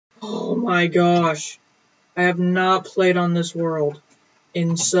Oh my gosh. I have not played on this world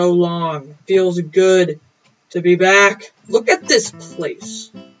in so long. Feels good to be back. Look at this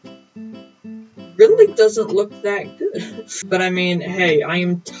place. Really doesn't look that good. But I mean, hey, I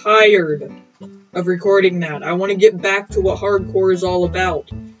am tired of recording that. I want to get back to what hardcore is all about.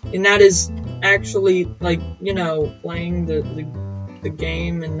 And that is actually, like, you know, playing the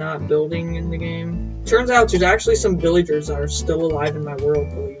game and not building in the game. Turns out there's actually some villagers that are still alive in my world,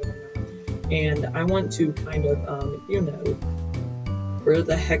 believe it or not. And I want to kind of, you know, where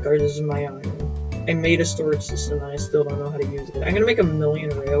the heck is my iron? I made a storage system and I still don't know how to use it. I'm gonna make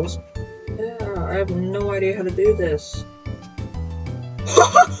 1,000,000 rails. Yeah, I have no idea how to do this.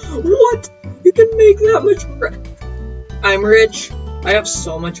 What? You can make that much I'm rich. I have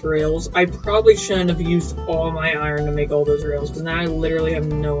so much rails. I probably shouldn't have used all my iron to make all those rails, because now I literally have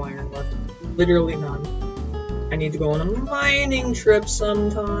no iron left. Literally none. I need to go on a mining trip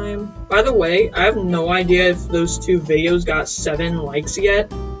sometime. By the way, I have no idea if those 2 videos got 7 likes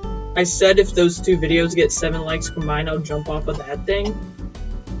yet. I said if those 2 videos get 7 likes combined, I'll jump off of that thing.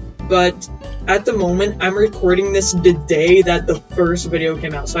 But at the moment, I'm recording this the day that the first video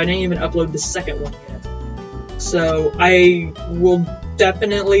came out, so I didn't even upload the second one yet. So I will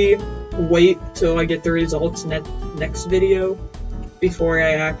definitely wait till I get the results next video before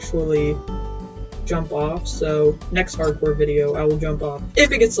I actually jump off. So next hardcore video, I will jump off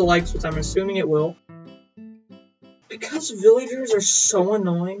if it gets the likes, which I'm assuming it will. Because villagers are so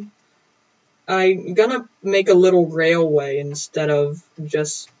annoying, I'm gonna make a little railway instead of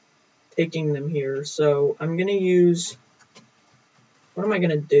just taking them here. So I'm gonna use, what am I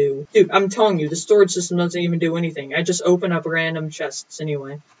gonna do? Dude, I'm telling you, the storage system doesn't even do anything. I just open up random chests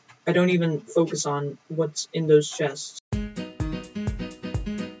anyway. I don't even focus on what's in those chests.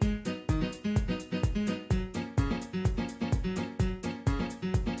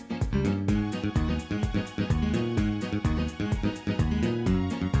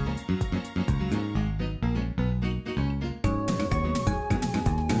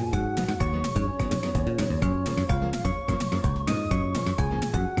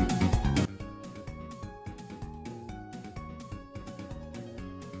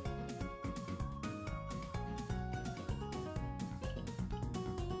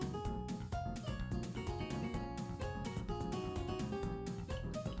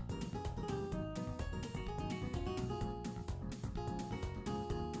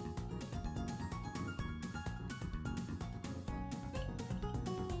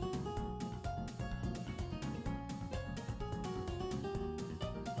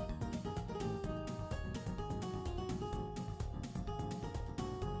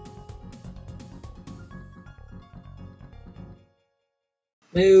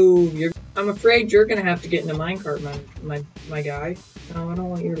 Move, I'm afraid you're gonna have to get in a minecart, my guy. No, I don't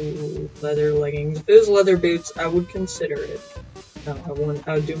want your leather leggings. If it was leather boots, I would consider it. No,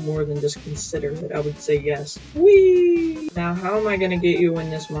 I would do more than just consider it. I would say yes. Whee! Now, how am I gonna get you in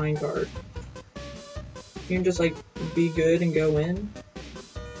this minecart? You can just, like, be good and go in?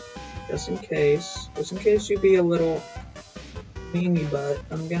 Just in case. Just in case you be a little meanie butt,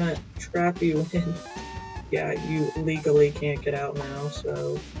 I'm gonna trap you in. Yeah, you legally can't get out now,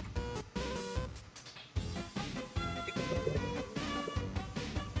 so...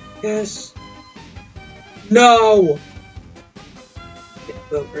 Yes! No! Get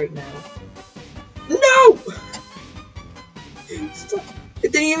vote right now. No! Stop.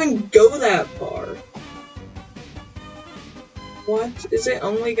 It didn't even go that far. What? Is it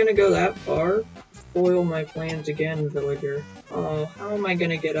only gonna go that far? Foil my plans again, villager. Oh, how am I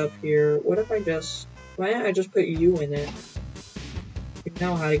gonna get up here? What if I just... Why didn't I just put you in it? You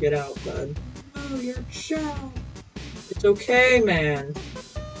know how to get out, bud. Oh, your shell! It's okay, man.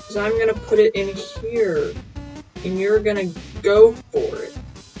 Because I'm gonna put it in here. And you're gonna go for it.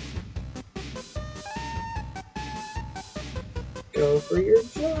 Go for your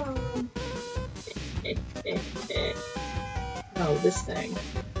job. No, this thing.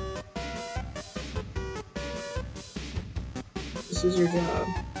 This is your job.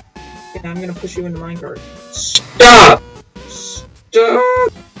 Yeah, I'm gonna push you in the minecart. Stop!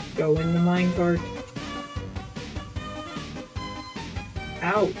 Stop! Go in the minecart.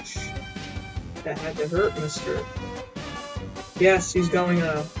 Ouch. That had to hurt, mister. Yes, he's going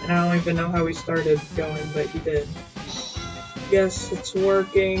up. And I don't even know how he started going, but he did. Yes, it's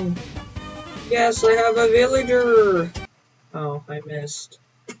working. Yes, I have a villager! Oh, I missed.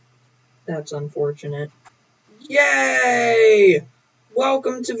 That's unfortunate. Yay!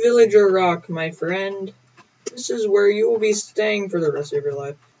 Welcome to Villager Rock, my friend. This is where you will be staying for the rest of your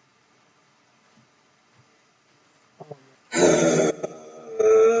life.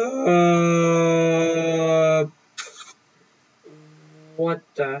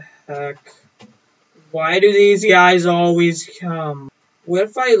 heck? Why do these guys always come? What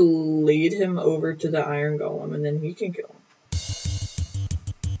if I lead him over to the iron golem and then he can kill him?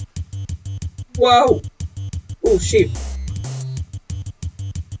 Whoa! Oh, sheep.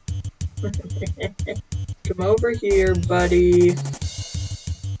 Come over here, buddy.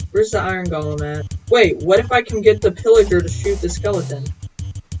 Where's the iron golem at? Wait, what if I can get the pillager to shoot the skeleton?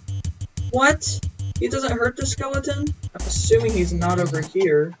 What? He doesn't hurt the skeleton? I'm assuming he's not over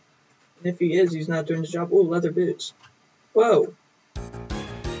here. And if he is, he's not doing his job. Oh, leather boots. Whoa.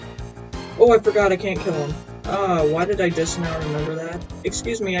 Oh, I forgot I can't kill him. Why did I just now remember that?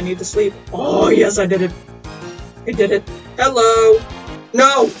 Excuse me, I need to sleep. Oh, yes, I did it. I did it. Hello.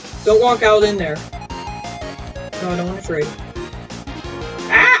 No! Don't walk out in there. No, I don't want to trade.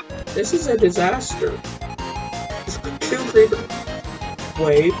 Ah! This is a disaster. Kill creeper.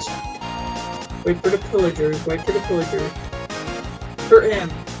 Wait. Wait for the pillagers. Wait for the pillagers. Hurt him.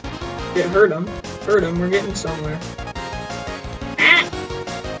 Yeah, hurt him. Hurt him. We're getting somewhere. Ah!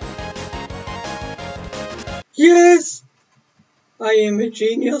 Yes! I am a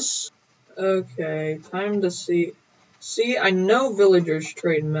genius. Okay, time to see. See, I know villagers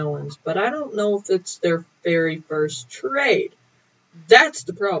trade melons, but I don't know if it's their very first trade. That's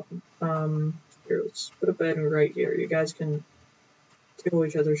the problem. Here, let's put a bed right here. You guys can tickle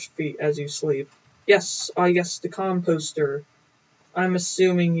each other's feet as you sleep. Yes, yes, the composter. I'm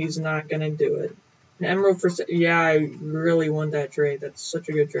assuming he's not gonna do it. An emerald for... Yeah, I really want that trade. That's such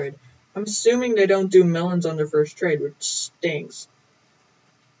a good trade. I'm assuming they don't do melons on their first trade, which stinks.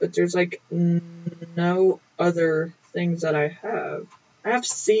 But there's, like, no other things that I have. I have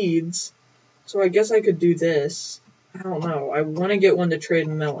seeds, so I guess I could do this. I don't know. I want to get one to trade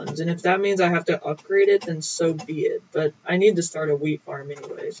melons, and if that means I have to upgrade it, then so be it. But I need to start a wheat farm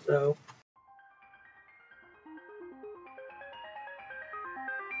anyway, so...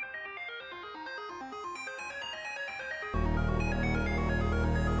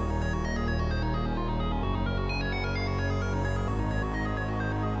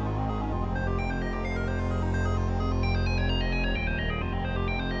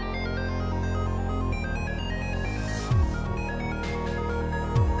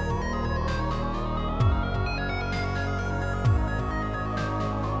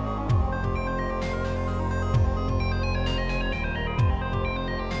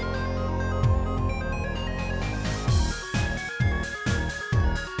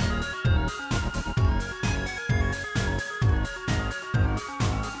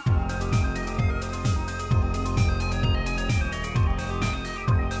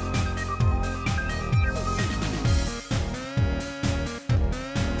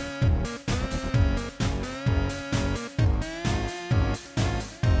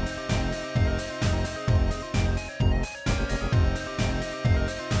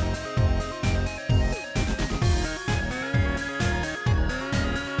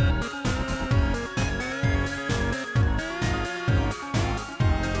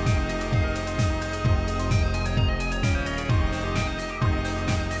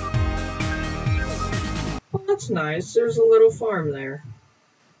 That's nice. There's a little farm there.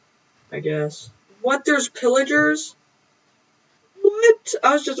 I guess. What? There's pillagers? What?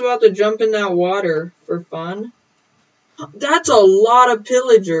 I was just about to jump in that water for fun. That's a lot of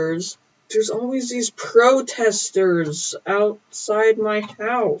pillagers. There's always these protesters outside my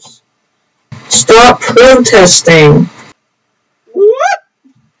house. Stop protesting. What?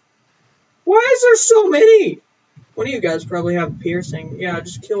 Why is there so many? One of you guys probably have piercing. Yeah,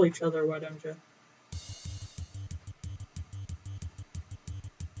 just kill each other, why don't you?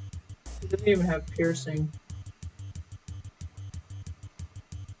 He doesn't even have piercing.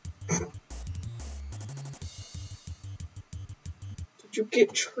 Did you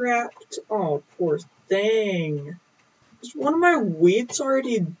get trapped? Oh, poor thing. Is one of my wheats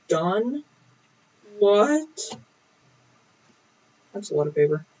already done? What? That's a lot of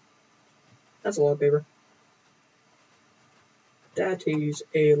paper. That's a lot of paper. That is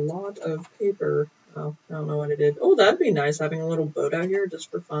a lot of paper. Oh, I don't know what I did. Oh, that'd be nice, having a little boat out here just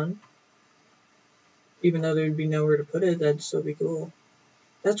for fun. Even though there'd be nowhere to put it, that'd still be cool.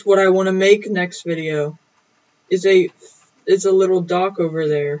 That's what I want to make next video. Is a little dock over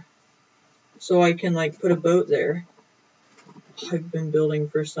there. So I can, like, put a boat there. I've been building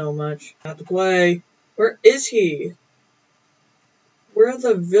for so much. I have to play. Where is he? Where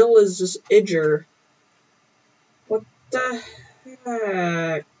the villas is Idger? What the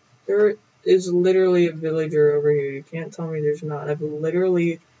heck? There is literally a villager over here. You can't tell me there's not. I've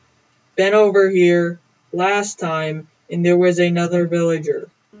literally been over here last time, and there was another villager.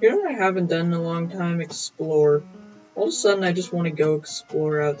 You know what I haven't done in a long time? Explore. All of a sudden, I just want to go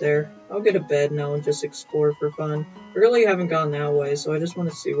explore out there. I'll get a bed now and just explore for fun. I really haven't gone that way, so I just want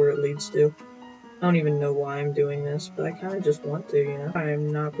to see where it leads to. I don't even know why I'm doing this, but I kind of just want to, you know? I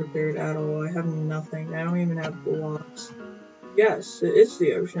am not prepared at all. I have nothing. I don't even have blocks. Yes, it is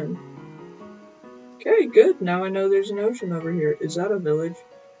the ocean. Okay, good. Now I know there's an ocean over here. Is that a village?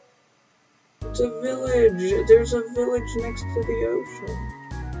 It's a village. There's a village next to the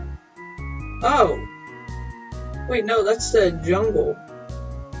ocean. Oh! Wait, no, that's the jungle.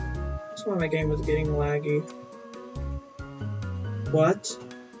 That's why my game was getting laggy. What?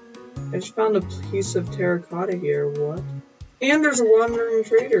 I just found a piece of terracotta here. What? And there's a wandering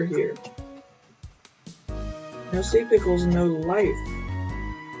trader here. No sea pickles, no life.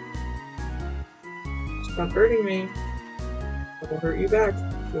 Stop hurting me. I will hurt you back.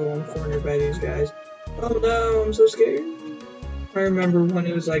 Well, I'm cornered by these guys. Oh no, I'm so scared. I remember when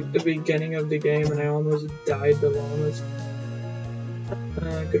it was like the beginning of the game and I almost died the longest.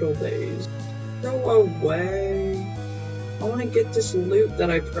 Good old days. Go away. I want to get this loot that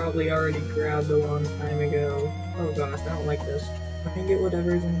I probably already grabbed a long time ago. Oh gosh, I don't like this. I can get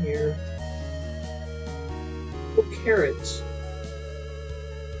whatever's in here. Oh, carrots.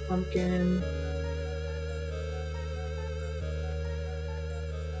 Pumpkin.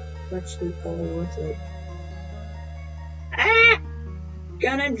 Actually probably worth it. Ah!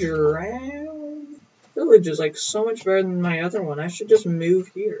 Gonna drown. Village is like so much better than my other one. I should just move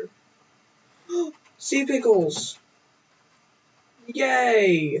here. Sea pickles!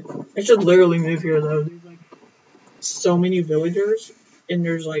 Yay! I should literally move here though. There's like so many villagers, and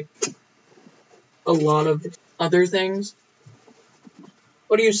there's like a lot of other things.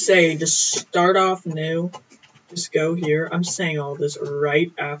 What do you say? Just start off new? Just go here. I'm saying all this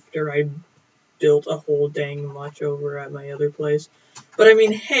right after I built a whole dang much over at my other place. But I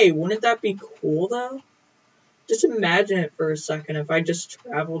mean, hey, wouldn't that be cool though? Just imagine it for a second if I just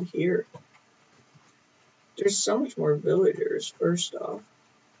traveled here. There's so much more villagers, first off.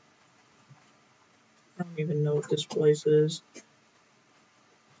 I don't even know what this place is.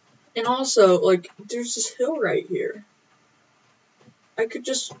 And also, like, there's this hill right here. I could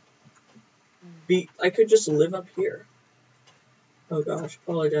just live up here. Oh gosh,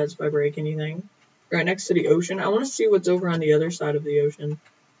 apologize if I break anything. Right next to the ocean. I want to see what's over on the other side of the ocean.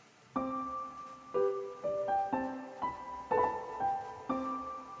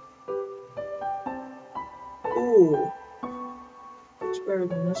 Ooh. It's better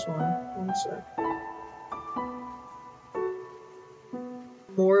than this one. One sec.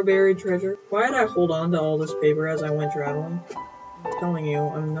 More buried treasure. Why did I hold on to all this paper as I went traveling? I'm telling you,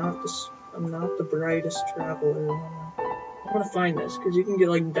 I'm not the brightest traveler. I want to find this, because you can get,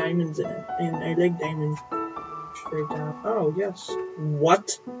 like, diamonds in it, and I like diamonds. Straight down. Oh, yes.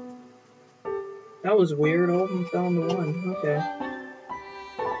 What? That was weird. All of them fell into one. Okay.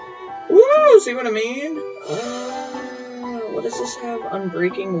 Woo! See what I mean? What does this have?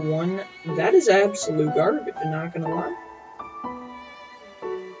 Unbreaking 1. That is absolute garbage, I'm not gonna lie.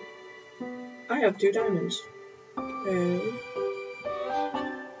 I have 2 diamonds. Okay.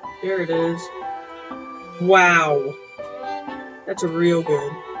 There it is. Wow. That's real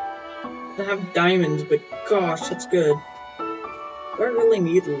good. I don't have diamonds, but gosh, that's good. Do I really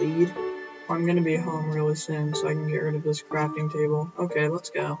need lead? I'm gonna be home really soon, so I can get rid of this crafting table. Okay, let's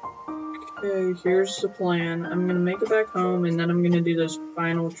go. Okay, here's the plan. I'm gonna make it back home, and then I'm gonna do those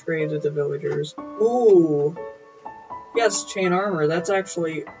final trades with the villagers. Ooh! Yes, chain armor. That's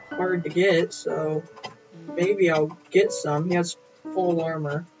actually hard to get, so maybe I'll get some. He has full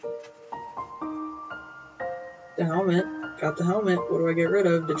armor. The helmet. Got the helmet. What do I get rid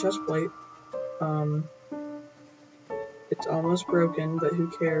of? The chest plate. It's almost broken, but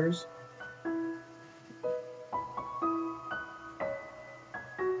who cares?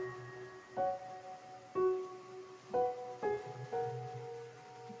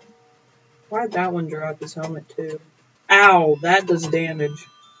 Why'd that one drop his helmet too? Ow! That does damage.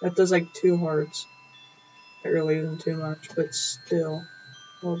 That does like 2 hearts. That really isn't too much, but still.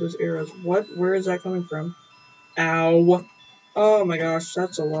 All those arrows. What? Where is that coming from? Ow! Oh my gosh,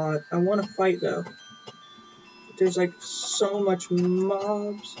 that's a lot. I want to fight though. There's like so much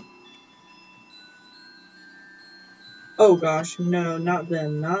mobs. Oh gosh, no, not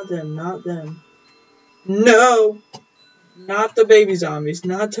them, not them, not them. No! Not the baby zombies,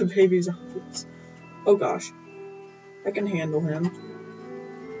 not the baby zombies. Oh gosh. I can handle him.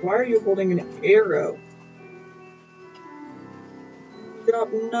 Why are you holding an arrow? Drop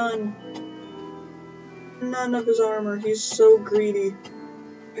none. None of his armor. He's so greedy.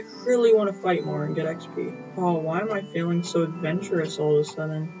 I really want to fight more and get XP. Oh, why am I feeling so adventurous all of a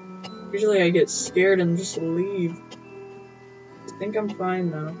sudden? Usually I get scared and just leave. think I'm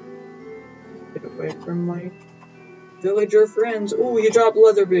fine now. Get away from my villager friends. Oh, you dropped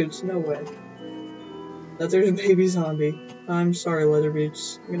leather boots. No way. There's a baby zombie. I'm sorry, leather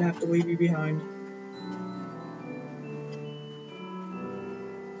boots. I'm gonna have to leave you behind.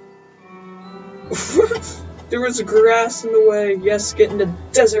 There was grass in the way. Yes, get in the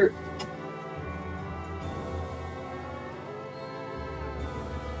desert.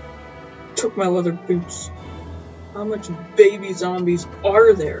 Took my leather boots. How much baby zombies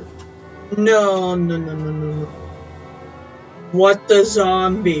are there? No. What the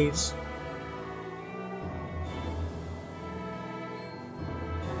zombies?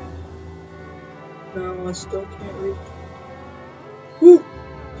 No, I still can't reach. Woo!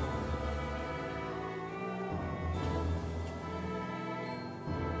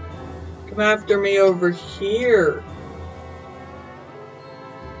 Come after me over here.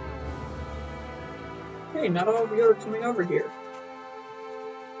 Hey, not all of you are coming over here.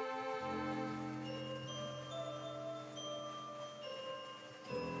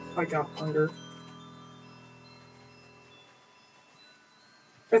 I got hunger.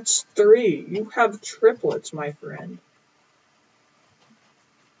 That's 3. You have triplets, my friend.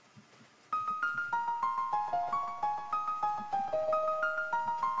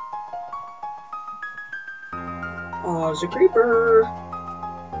 Oh, it's a creeper.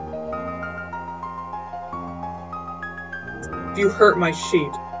 You hurt my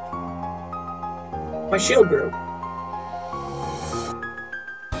sheep. My shield broke.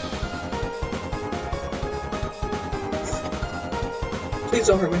 Please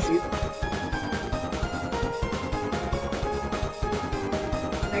don't hurt my sheep.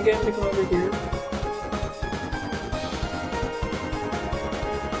 Can I get him to come over here?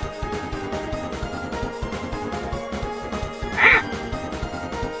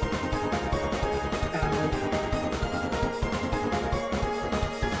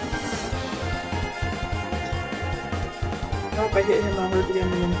 If I hit him, I'll hurt the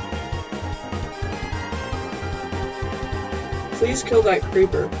enemy. Please kill that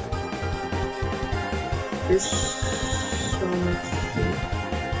creeper. There's so much sheep.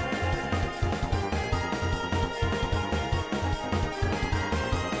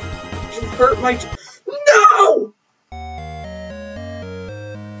 You hurt my— No!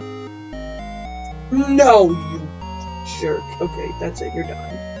 No, you jerk. Okay, that's it. You're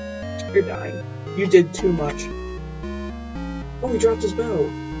dying. You're dying. You did too much. Oh, he dropped his bow.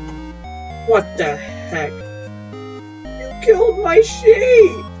 What the heck? You killed my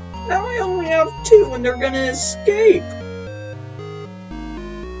sheep! Now I only have 2 and they're gonna escape!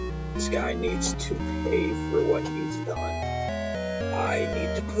 This guy needs to pay for what he's done. I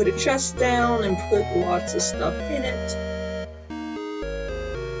need to put a chest down and put lots of stuff in it.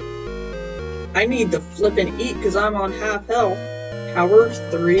 I need to flip and eat because I'm on half health. Power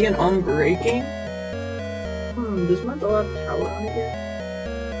 3 and unbreaking? Does my bow have power on it yet?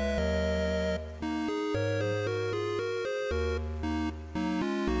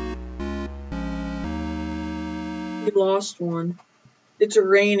 We lost one. It's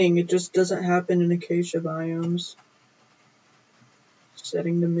raining, it just doesn't happen in acacia biomes.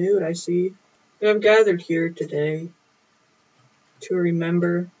 Setting the mood, I see. We have gathered here today to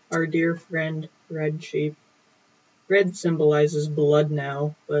remember our dear friend, Red Sheep. Red symbolizes blood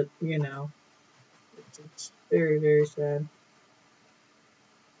now, but you know, it's very, very sad.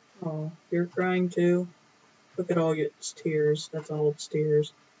 Oh, you're crying too? Look at all its tears. That's all its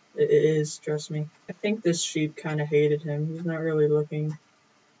tears. It is, trust me. I think this sheep kind of hated him. He's not really looking.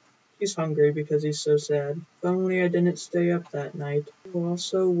 He's hungry because he's so sad. If only I didn't stay up that night. I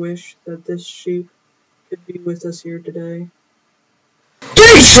also wish that this sheep could be with us here today.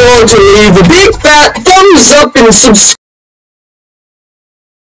 Be sure to leave a big fat thumbs up and subscribe.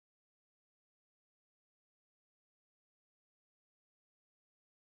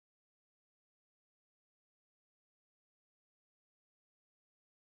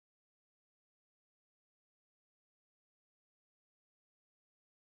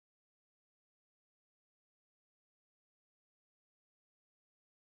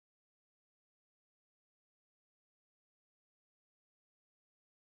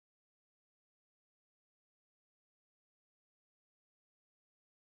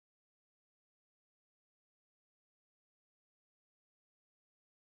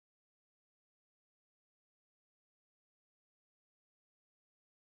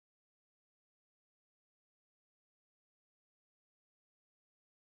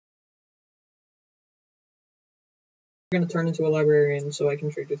 I'm gonna turn into a librarian so I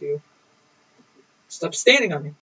can trade with you. Stop standing on me.